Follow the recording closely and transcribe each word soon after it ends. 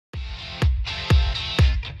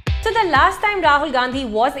So the last time Rahul Gandhi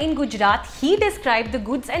was in Gujarat, he described the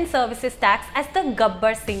goods and services tax as the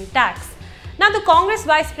Gabbar Singh tax. Now the Congress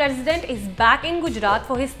Vice President is back in Gujarat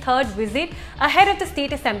for his third visit ahead of the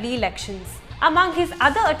state assembly elections. Among his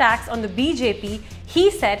other attacks on the BJP,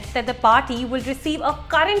 he said that the party will receive a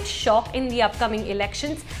current shock in the upcoming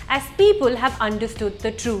elections as people have understood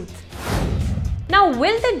the truth. Now,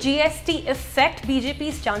 will the GST affect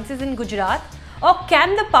BJP's chances in Gujarat, or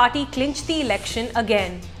can the party clinch the election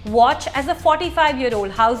again? Watch as a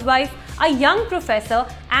 45-year-old housewife, a young professor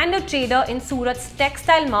and a trader in Surat's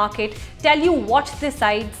textile market tell you what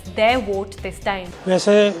decides their vote this time.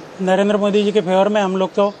 वैसे नरेंद्र मोदी जी के favour में हम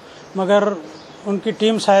लोग तो, मगर उनकी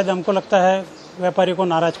team शायद हमको लगता है व्यापारी को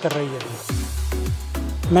नाराज कर रही है।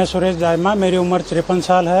 मैं सुरेश दायमा, मेरी उम्र 53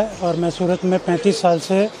 साल है और मैं सूरत में 35 साल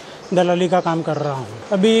से दलाली का काम कर रहा हूँ।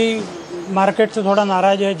 अभी मार्केट से थोड़ा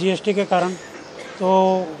नाराज है जीएसटी के कारण, तो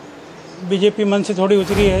बीजेपी मन से थोड़ी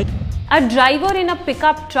उतरी है। A driver in a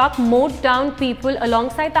pickup truck mowed down people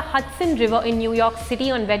alongside the Hudson River in New York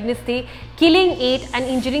City on Wednesday, killing 8 and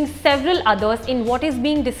injuring several others in what is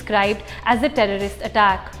being described as a terrorist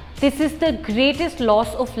attack. This is the greatest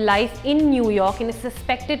loss of life in New York in a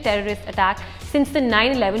suspected terrorist attack since the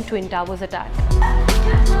 9/11 Twin Towers attack. Oh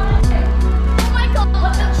my God,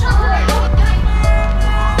 what the trouble?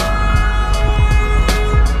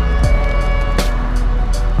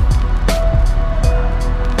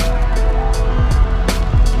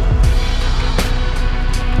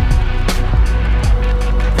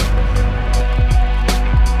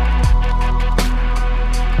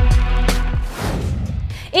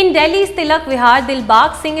 In Delhi's Tilak Vihar,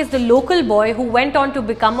 Dilbag Singh is the local boy who went on to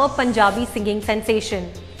become a Punjabi singing sensation.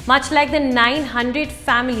 Much like the 900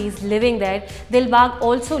 families living there, Dilbag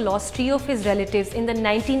also lost 3 of his relatives in the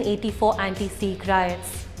 1984 Anti-Sikh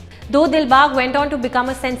riots. Though Dilbag went on to become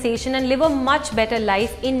a sensation and live a much better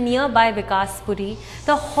life in nearby Vikaspuri,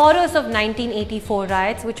 the horrors of 1984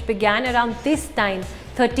 riots, which began around this time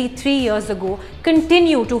 33 years ago,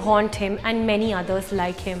 continue to haunt him and many others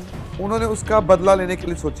like him. उन्होंने उसका बदला लेने के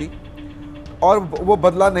लिए सोची और वो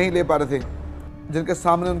बदला नहीं ले पा रहे थे, जिनके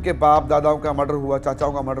सामने उनके बाप दादाओं का मर्डर हुआ,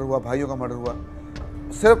 चाचाओं का मर्डर हुआ, भाइयों का मर्डर हुआ।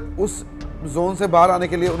 सिर्फ उस जोन से बाहर आने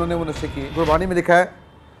के लिए उन्होंने वो नशे किए। गुरबानी में लिखा है,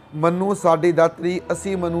 मनु साडी दात्री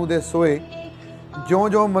असी मनु दे सोए, ज्यों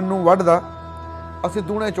ज्यों मनु वढ़दा असी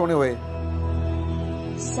दूने चोने हुए।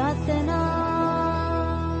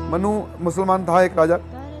 मनु मुसलमान था एक राजा,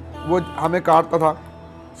 वो हमें काटता था,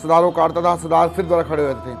 सरदारों को काटता था, सरदार फिर दोबारा खड़े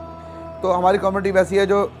हुए थे। तो हमारी कम्युनिटी वैसी है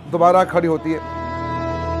जो दोबारा खड़ी होती है।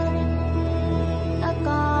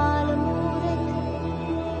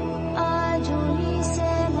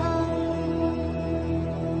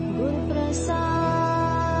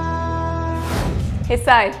 Hey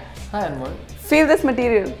Sai. Hi Anmol. Feel this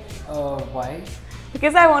material. Why?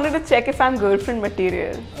 Because I wanted to check if I'm girlfriend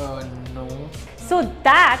material. No. So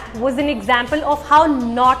that was an example of how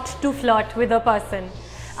not to flirt with a person.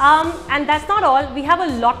 And that's not all. We have a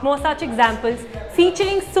lot more such examples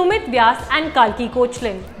featuring Sumeet, Vyas and Kalki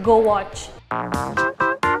Cochlin. Go watch.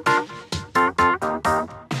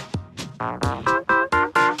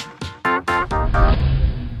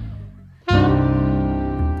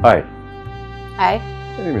 Hi, Hi.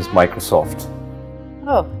 my name is Microsoft.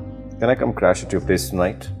 Oh. Can I come crash at your place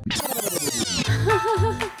tonight?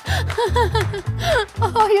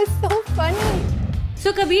 Oh, you're so funny.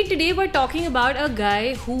 So Kabir, today we're talking about a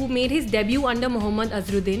guy who made his debut under Mohammad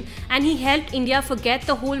Azharuddin and he helped India forget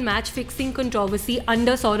the whole match fixing controversy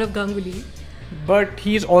under Saurav Ganguly. But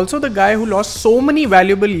he's also the guy who lost so many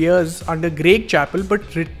valuable years under Greg Chappell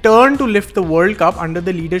but returned to lift the World Cup under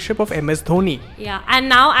the leadership of MS Dhoni. Yeah, and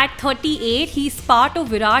now at 38, he's part of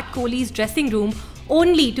Virat Kohli's dressing room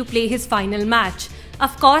only to play his final match.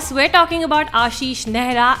 Of course, we're talking about Ashish,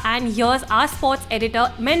 Nehra, and here's our sports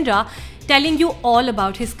editor Mendra telling you all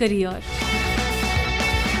about his career.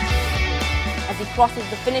 As he crosses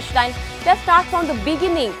the finish line, let's start from the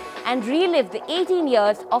beginning and relive the 18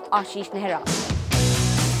 years of Ashish Nehra.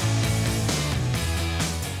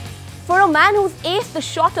 For a man who's aced the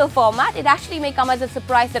shorter format, it actually may come as a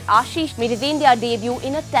surprise that Ashish made his India debut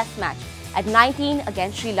in a test match at 19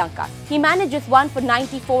 against Sri Lanka. He managed just 1 for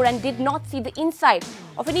 94 and did not see the inside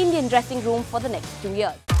of an Indian dressing room for the next 2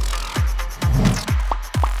 years.